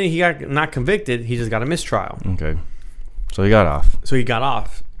like he got not convicted. He just got a mistrial. Okay. So he got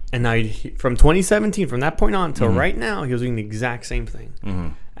off. And now from 2017, from that point on till right now, he was doing the exact same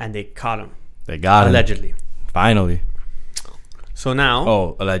thing. And they caught him. They got him. Allegedly. Finally. So now...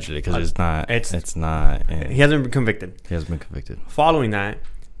 Oh, allegedly, because it's not... He hasn't been convicted. Following that,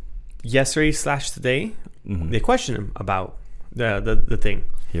 yesterday / today, they questioned him about the thing.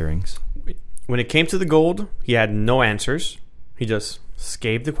 Hearings. When it came to the gold, he had no answers. He just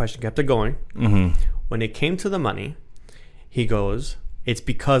escaped the question, kept it going. When it came to the money, he goes, "It's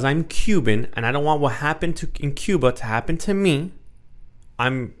because I'm Cuban, and I don't want what happened in Cuba to happen to me.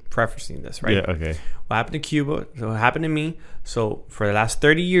 I'm prefacing this, right? Yeah. Okay. What happened to Cuba? So what happened to me? So for the last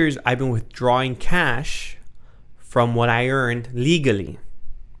 30 years, I've been withdrawing cash from what I earned legally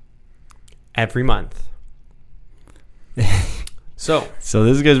every month. So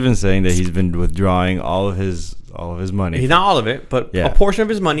this guy's been saying that he's been withdrawing all of his money. not all of it, but a portion of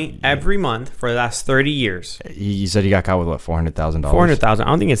his money every month for the last 30 years. You said he got caught with what, $400,000? $400,000. I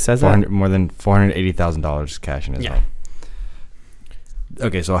don't think it says that. More than $480,000 cash in his Yeah. home.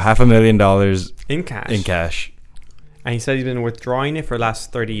 Okay, so $500,000 In cash. in cash. And he said he's been withdrawing it for the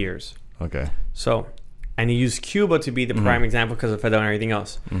last 30 years. Okay. So, and he used Cuba to be the prime example because of Fidel and everything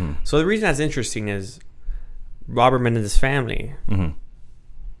else. Mm-hmm. So the reason that's interesting is Robert Menendez's family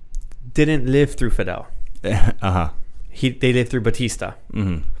didn't live through Fidel. Uh-huh. They lived through Batista.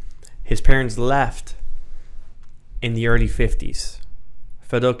 Mm-hmm. His parents left in the early 50s.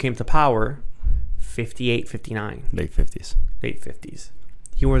 Fidel came to power 58, 59. Late 50s. Late 50s.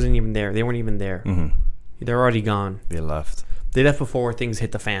 He wasn't even there. They weren't even there. Mm-hmm. They're already gone. They left. They left before things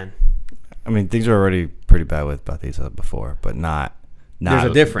hit the fan. I mean, things were already pretty bad with Batista before, but not. There's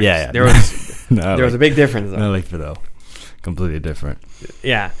a difference. Yeah. There was a big difference, though. Not like Fidel. Completely different.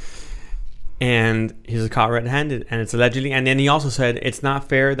 Yeah. And he's caught red-handed, and it's allegedly. And then he also said it's not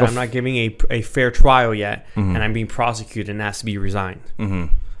fair that I'm not giving a fair trial yet, and I'm being prosecuted and has to be resigned. Mm-hmm.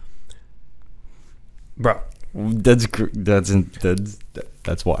 Bro,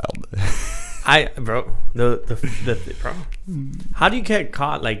 that's wild. bro, how do you get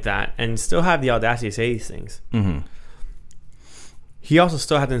caught like that and still have the audacity to say these things? Mm-hmm. He also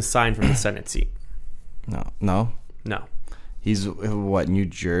still hasn't signed from the Senate seat. No. He's what, New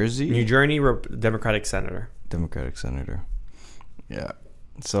Jersey? New Jersey Democratic senator. Democratic senator. Yeah.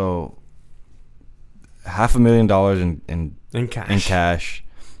 So $500,000 in cash.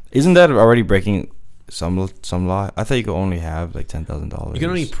 Isn't that already breaking some law? I thought you could only have like $10,000. You can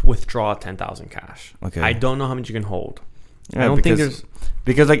only withdraw 10,000 cash. Okay. I don't know how much you can hold. Yeah, I don't think there's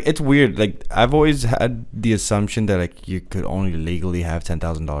because like it's weird. Like I've always had the assumption that like you could only legally have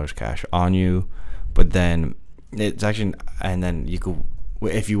 $10,000 cash on you, but then it's actually, and then you could,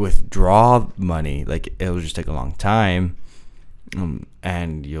 if you withdraw money, like it'll just take a long time,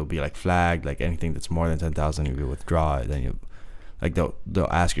 and you'll be like flagged. Like anything that's more than 10,000, if you withdraw it, then you, like they'll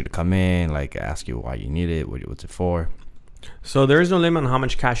ask you to come in, like ask you why you need it, what's it for. So there is no limit on how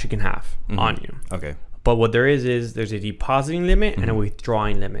much cash you can have on you. Okay. But what there is there's a depositing limit and a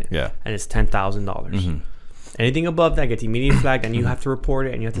withdrawing limit. Yeah. And it's $10,000. Anything above that gets immediately flagged, and you have to report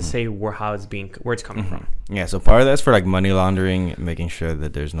it, and you have to say where it's coming from. Yeah, so part of that's for like money laundering, making sure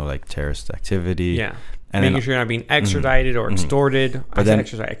that there's no like terrorist activity. Yeah. And making then, sure you're not being extradited or extorted. But then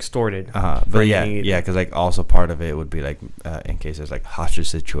extorted. But yeah, because like also part of it would be like in case there's like hostage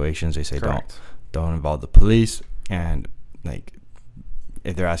situations, they say don't involve the police, and like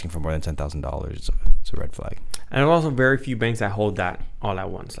if they're asking for more than $10,000, it's a red flag. And there's also very few banks that hold that all at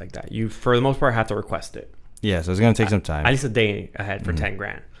once like that. You, for the most part, have to request it. Yeah, so it's gonna take some time. At least a day ahead for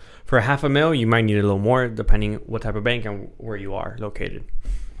 $10,000. For $500,000, you might need a little more depending what type of bank and where you are located.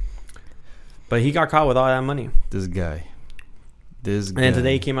 But he got caught with all that money. This guy. And then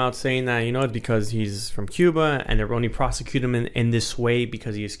today he came out saying that, it's because he's from Cuba and they're only prosecute him in this way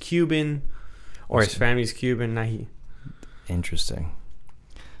because he is Cuban or his family's Cuban. Now Interesting.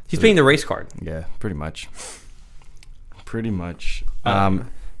 He's playing the race card. Yeah, pretty much.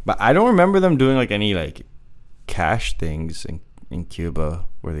 But I don't remember them doing like any like cash things in Cuba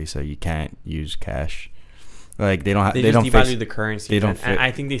where they say you can't use cash. Like they don't have. They don't devalue the currency. They don't. And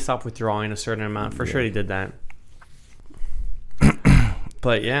I think they stopped withdrawing a certain amount. For sure, they did that.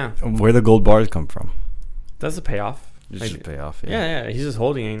 But yeah, where the gold bars come from? That's a payoff. Just a payoff. Yeah. He's just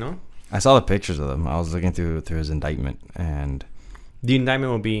holding it, I saw the pictures of them. I was looking through his indictment, and the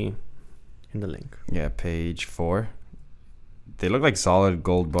indictment will be in the link. Yeah, page 4. They look like solid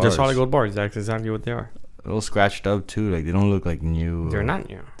gold bars. They're solid gold bars. That's exactly what they are. A little scratched up too. Like they don't look like new. They're not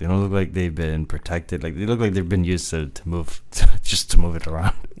new. They don't look like they've been protected. Like they look like they've been used to move, just to move it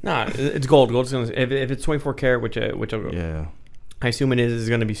around. No, it's gold. Gold's gonna, if it's 24 karat, which yeah, I assume it is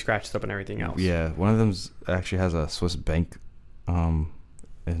going to be scratched up and everything else. Yeah, one of them actually has a Swiss bank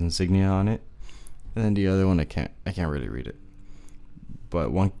insignia on it, and then the other one I can't really read it.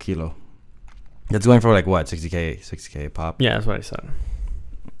 But 1 kilo. That's going for like what, 60K a pop? Yeah, that's what I said.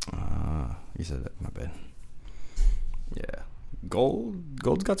 You said that, my bad. Yeah,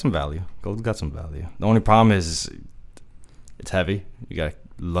 gold's got some value. The only problem is it's heavy. You gotta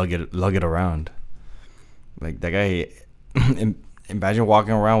lug it around. Like that guy. Imagine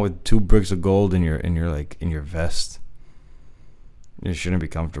walking around with 2 bricks of gold in your vest. It shouldn't be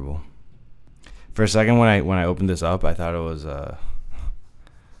comfortable. For a second, when I opened this up, I thought it was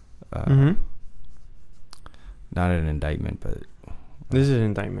not an indictment, but This is an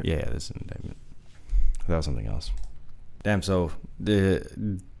indictment. yeah, this is an indictment. That was something else. Damn. So I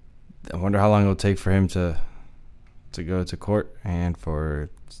wonder how long it'll take for him to go to court and for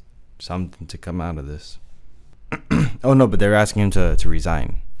something to come out of this. Oh no, but they're asking him to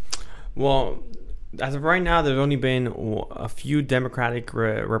resign. Well, as of right now, there's only been a few Democratic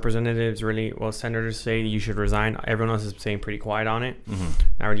representatives, senators say you should resign. Everyone else is staying pretty quiet on it.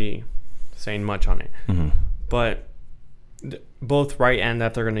 Not really saying much on it. But both right and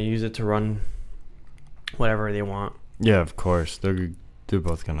left are going to use it to run whatever they want. Yeah, of course. They're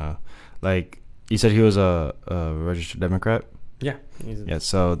both gonna, like, you said he was a registered Democrat? Yeah. Yeah,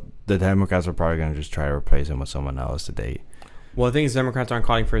 so the Democrats are probably gonna just try to replace him with someone else to date. Well, the thing is, Democrats aren't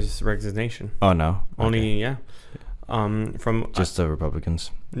calling for his resignation. Oh no. Only, yeah. From just the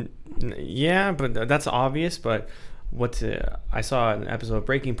Republicans. Yeah, but that's obvious. But I saw an episode of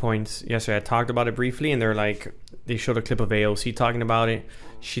Breaking Points yesterday. I talked about it briefly, and they showed a clip of AOC talking about it.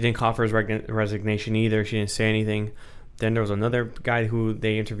 She didn't call for his resignation either. She didn't say anything. Then there was another guy who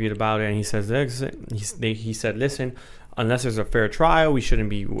they interviewed about it, and he says he said, listen, unless there's a fair trial, we shouldn't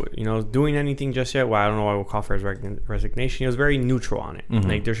be doing anything just yet. Well, I don't know why we'll call for his resignation. He was very neutral on it.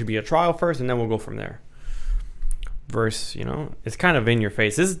 Like, there should be a trial first, and then we'll go from there. Versus, it's kind of in your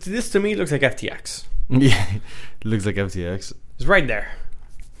face. This to me looks like FTX. Yeah, it looks like FTX. It's right there.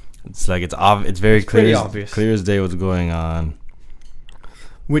 It's like it's very clear, obvious. Clear as day what's going on.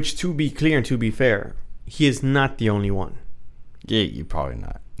 Which, to be clear and to be fair, he is not the only one. Yeah, you're probably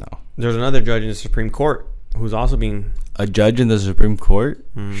not. No. There's another judge in the Supreme Court who's also being... A judge in the Supreme Court?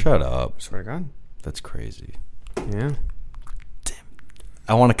 Shut up. Swear to God. That's crazy. Yeah. Damn.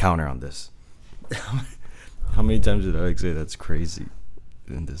 I want to counter on this. How many times did I say that's crazy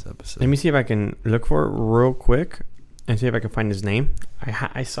in this episode? Let me see if I can look for it real quick and see if I can find his name.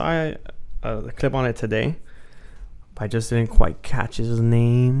 I saw a clip on it today, but I just didn't quite catch his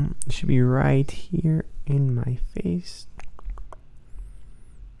name. It should be right here in my face.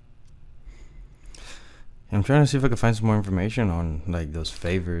 I'm trying to see if I can find some more information on, like, those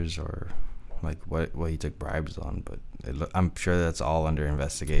favors or, like, what he took bribes on, but I'm sure that's all under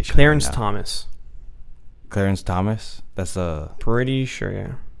investigation. Clarence Thomas. Clarence Thomas? That's pretty sure,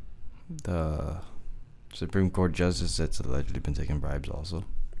 yeah. The Supreme Court justice that's allegedly been taking bribes also.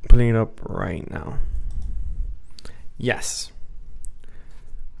 Putting it up right now. Yes.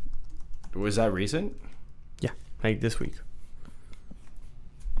 Was that recent? Yeah, like this week.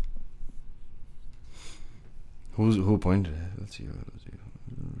 Who appointed it? Let's see. Not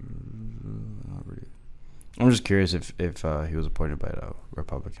really. I'm just curious if he was appointed by a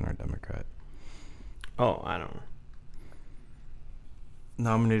Republican or a Democrat. Oh, I don't know.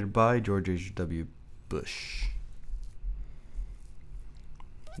 Nominated by George H.W. Bush.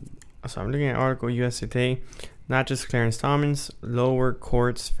 So I'm looking at article USA Today. Not just Clarence Thomas, lower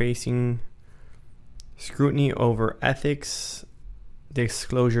courts facing scrutiny over ethics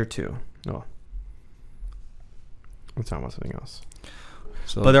disclosure too. Oh. I'm talking about something else.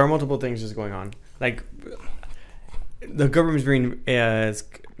 So, but there are multiple things just going on. Like, the government's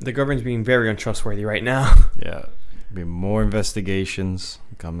being very untrustworthy right now. Yeah, be more investigations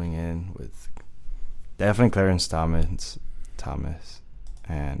coming in with definitely Clarence Thomas,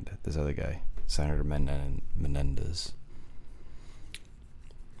 and this other guy, Senator Menendez.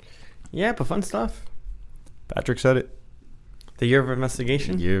 Yeah, but fun stuff. Patrick said it. The year of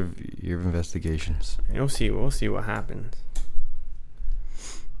investigation. Year of investigations. We'll see what happens.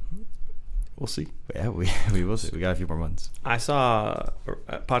 We'll see. Yeah, we will see. We got a few more months. I saw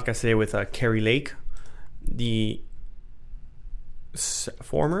a podcast today with Carrie Lake, the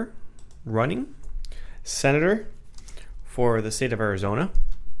former running senator for the state of Arizona.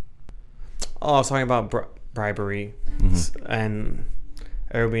 Oh, I was talking about bribery and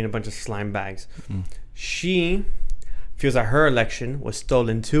everybody being a bunch of slime bags. She feels that her election was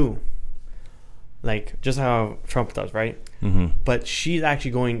stolen too. Like, just how Trump does, right? But she's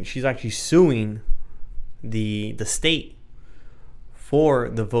actually suing the state for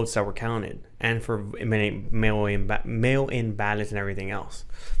the votes that were counted and for mail-in ballots and everything else.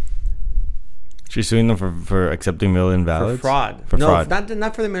 She's suing them for accepting mail-in ballots? For fraud. Fraud.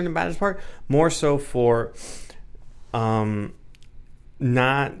 Not for the mail-in ballots part. More so for not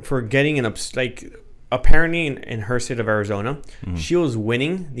for getting apparently in her state of Arizona, she was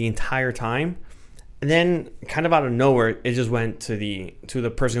winning the entire time. And then, kind of out of nowhere, it just went to the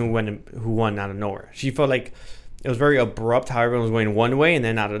person who won out of nowhere. She felt like it was very abrupt how everyone was going one way, and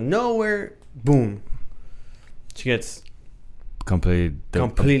then out of nowhere, boom, she gets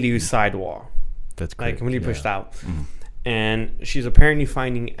completely sidewall. That's great. Completely pushed out. and she's apparently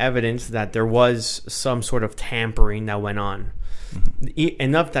finding evidence that there was some sort of tampering that went on.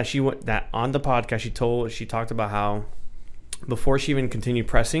 Enough that that on the podcast she talked about how before she even continued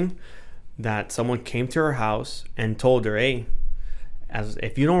pressing, that someone came to her house and told her, hey,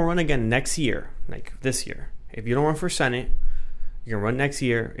 if you don't run again next year, like this year, if you don't run for Senate, you can run next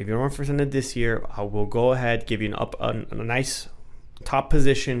year. If you don't run for Senate this year, I will go ahead, give you a nice top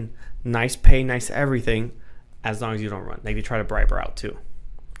position, nice pay, nice everything, as long as you don't run. Like, they try to bribe her out too.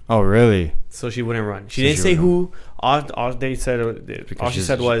 Oh, really? So she wouldn't run. She didn't say who. All she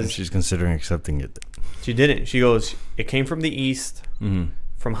said was she's considering accepting it. She didn't. She goes, it came from the East,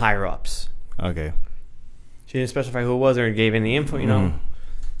 from higher ups. Okay. She didn't specify who it was or gave any info, you know,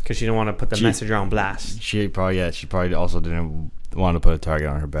 because she didn't want to put the message on blast. She probably also didn't want to put a target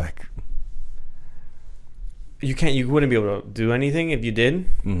on her back. You wouldn't be able to do anything if you did,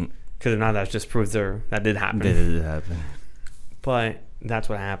 because now that just proves that did happen. It did happen. But that's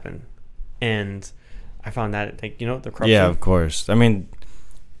what happened, and I found that, like, you know, the corruption. Yeah, of course. I mean,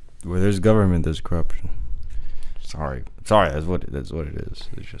 where there's government, there's corruption. Sorry, that's what it is.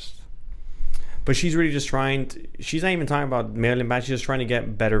 It's just. But she's really just she's not even talking about mail-in ballots. She's just trying to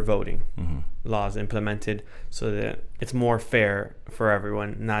get better voting laws implemented so that it's more fair for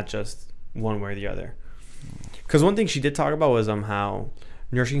everyone, not just one way or the other. Because one thing she did talk about was how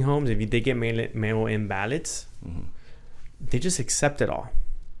nursing homes, if they get mail-in ballots, they just accept it all.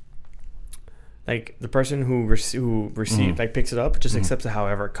 Like, the person who receives, like, picks it up, just accepts it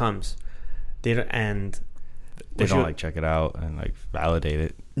however it comes. They don't like check it out and like validate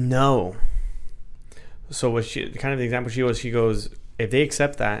it. No. So what the example she goes, if they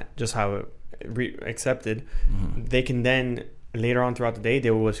accept that, just how it accepted, they can then later on throughout the day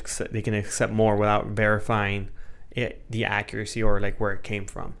they can accept more without verifying the accuracy or like where it came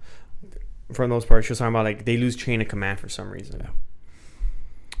from. For those parts, she was talking about like they lose chain of command for some reason. Yeah.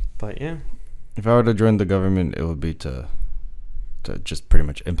 But yeah, if I were to join the government, it would be to just pretty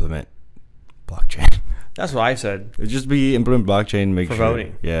much implement blockchain. That's what I said. It'd just be implement blockchain, make for sure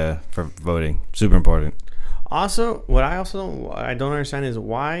voting. Yeah, for voting, super important. Also, what I don't understand is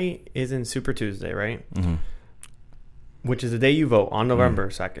why isn't Super Tuesday, right? Which is the day you vote on November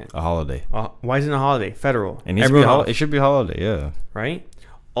 2nd. A holiday. Why isn't it a holiday? Federal. It should be a holiday, yeah. Right?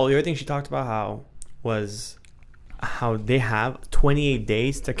 Oh, the other thing she talked about how they have 28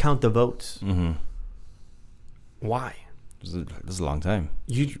 days to count the votes. Why? This is a long time.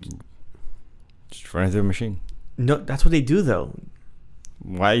 Just running through a machine. No, that's what they do though.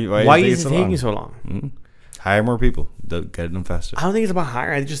 Why is it taking so long? Hire more people. Get them faster. I don't think it's about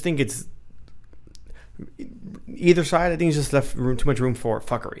hiring. I just think it's either side. I think it's just left too much room for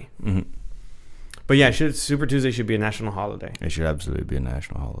fuckery. But yeah, Super Tuesday should be a national holiday. It should absolutely be a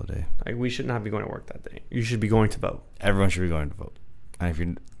national holiday. Like, we should not be going to work that day. You should be going to vote. Everyone should be going to vote. And if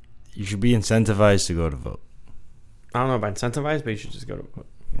you should be incentivized to go to vote. I don't know about incentivized, but you should just go to vote.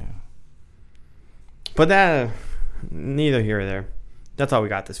 Yeah. But that, neither here or there. That's all we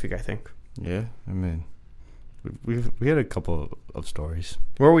got this week, I think. Yeah, I mean, we had a couple of stories.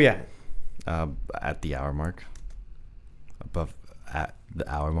 Where are we at? At the hour mark. At the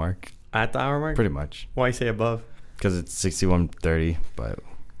hour mark. At the hour mark? Pretty much. Why say above? Because it's 61:30, but...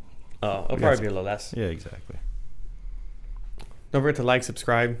 Oh, it'll probably be a little less. Yeah, exactly. Don't forget to like,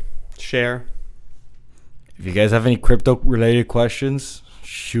 subscribe, share. If you guys have any crypto-related questions,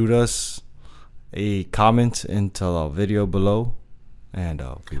 shoot us a comment into the video below. And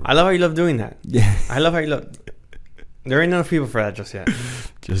I love how you love doing that. Yeah. I love how you love... There ain't enough people for that just yet.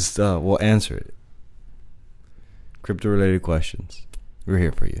 Just, we'll answer it. Crypto-related questions. We're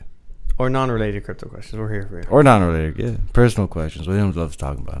here for you. Or non-related crypto questions. We're here for you. Or non-related, yeah. Personal questions. William loves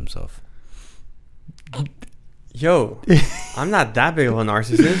talking about himself. Yo, I'm not that big of a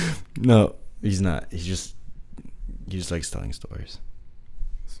narcissist. No, he's not. He just likes telling stories.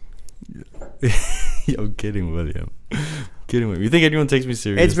 Yo, kidding, William. You think anyone takes me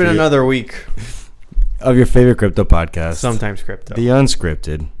seriously? It's been another week of your favorite crypto podcast. Sometimes crypto. The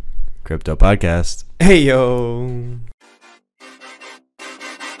unscripted crypto podcast. Hey, yo.